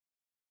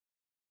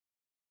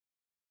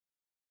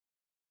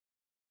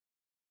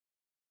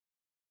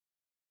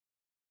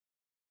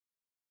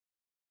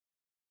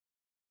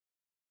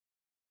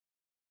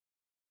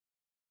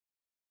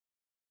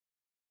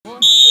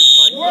1,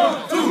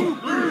 2,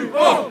 3,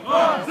 4,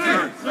 5,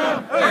 6,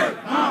 7, 8,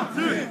 9,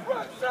 10.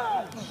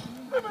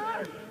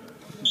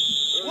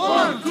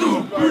 1, 2,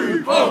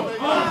 3, 4,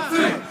 5,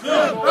 6,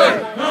 7,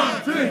 8,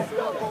 9, 10.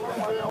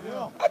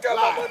 I got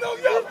my one on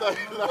y'all.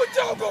 What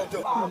y'all gonna do?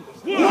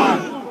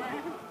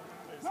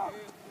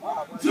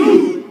 1,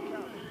 2,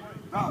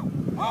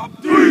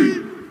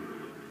 3.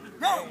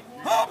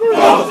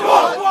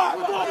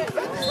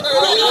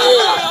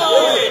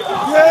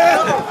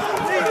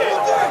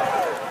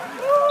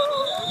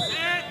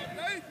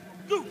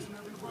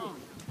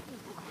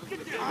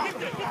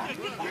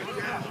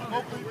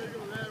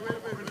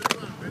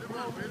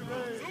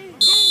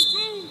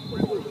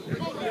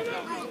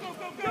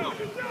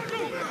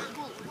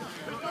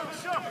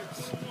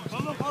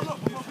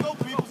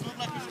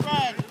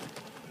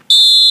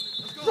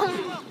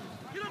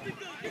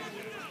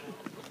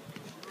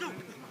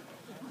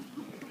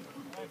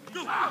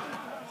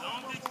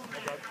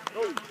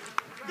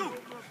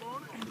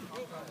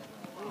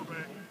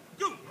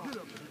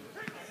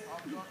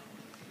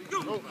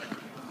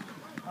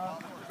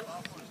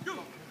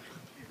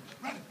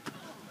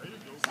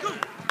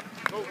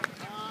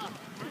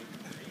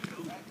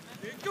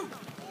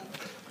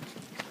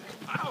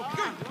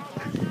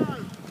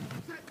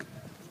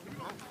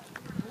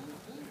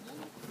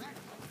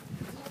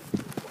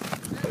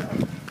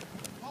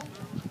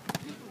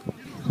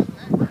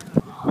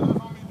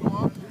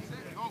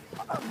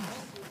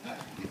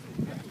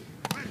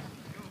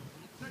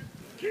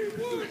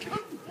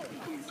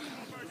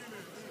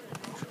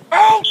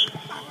 Out!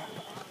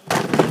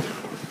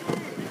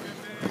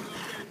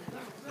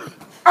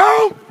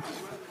 Out!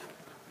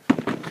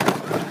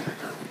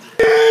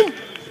 In!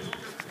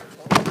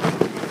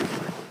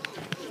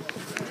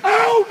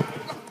 Out!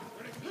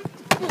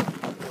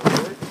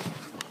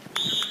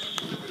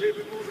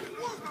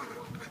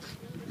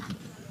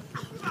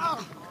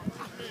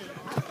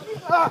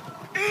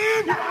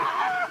 In!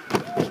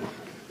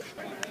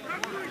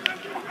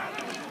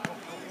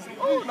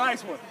 Oh,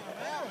 nice one.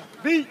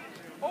 Beat.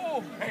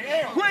 Oh,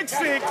 quick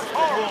 6.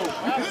 Oh,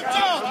 good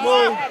job. Good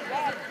move,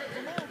 man.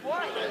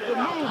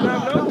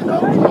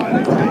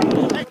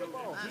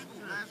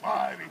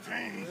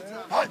 5-18.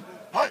 Hi.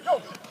 Go.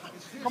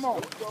 Come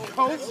on.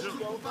 Coach.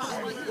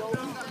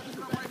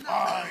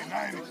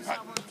 5-90.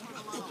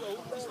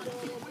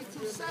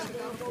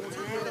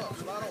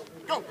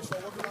 Go.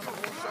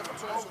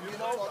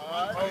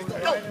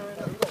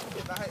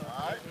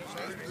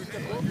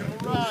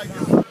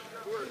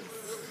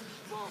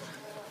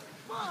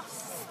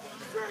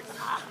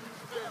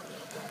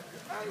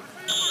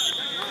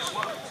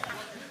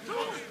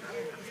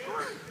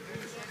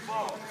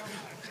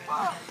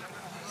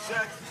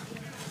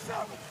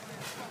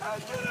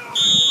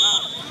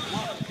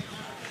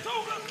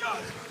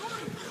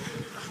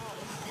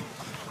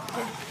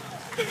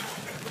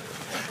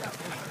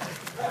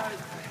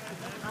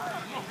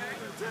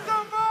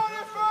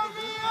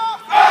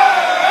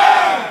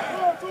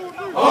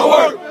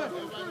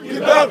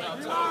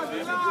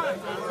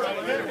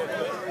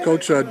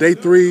 Coach, day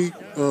 3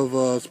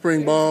 of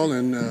spring ball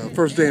and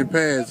first day in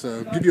pads.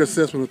 Give your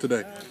assessment of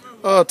today.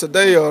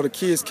 Today, the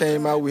kids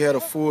came out. We had a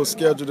full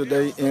schedule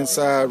today,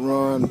 inside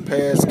run,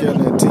 pass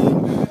scheduling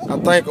team. I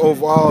think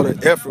overall the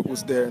effort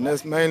was there, and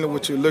that's mainly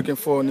what you're looking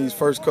for in these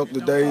first couple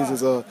of days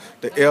is the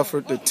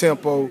effort, the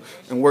tempo,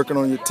 and working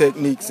on your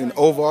techniques. And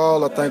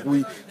overall, I think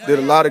we did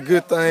a lot of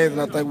good things, and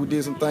I think we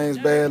did some things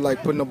bad,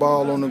 like putting the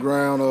ball on the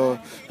ground,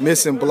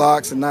 missing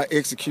blocks, and not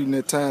executing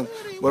at times.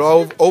 But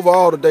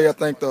overall today, I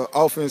think the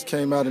offense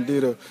came out and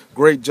did a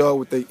great job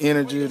with their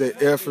energy, their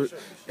effort,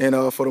 and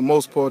for the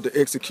most part, the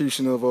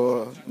execution of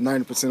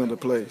 90% of the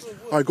plays.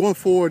 All right, going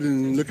forward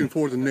and looking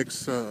forward to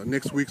next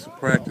week's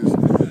practice,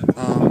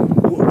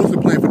 what's the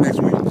plan for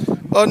next week?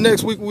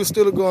 Next week, we're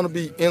still going to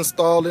be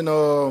installing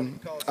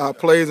our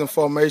plays and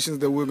formations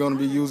that we're going to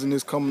be using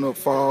this coming up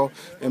fall,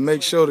 and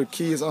make sure the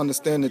kids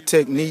understand the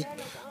technique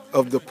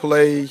of the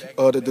play,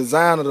 the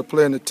design of the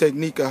play, and the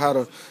technique of how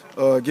to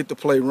get the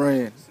play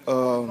ran.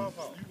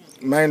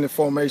 Mainly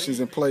formations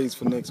and plays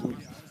for next week.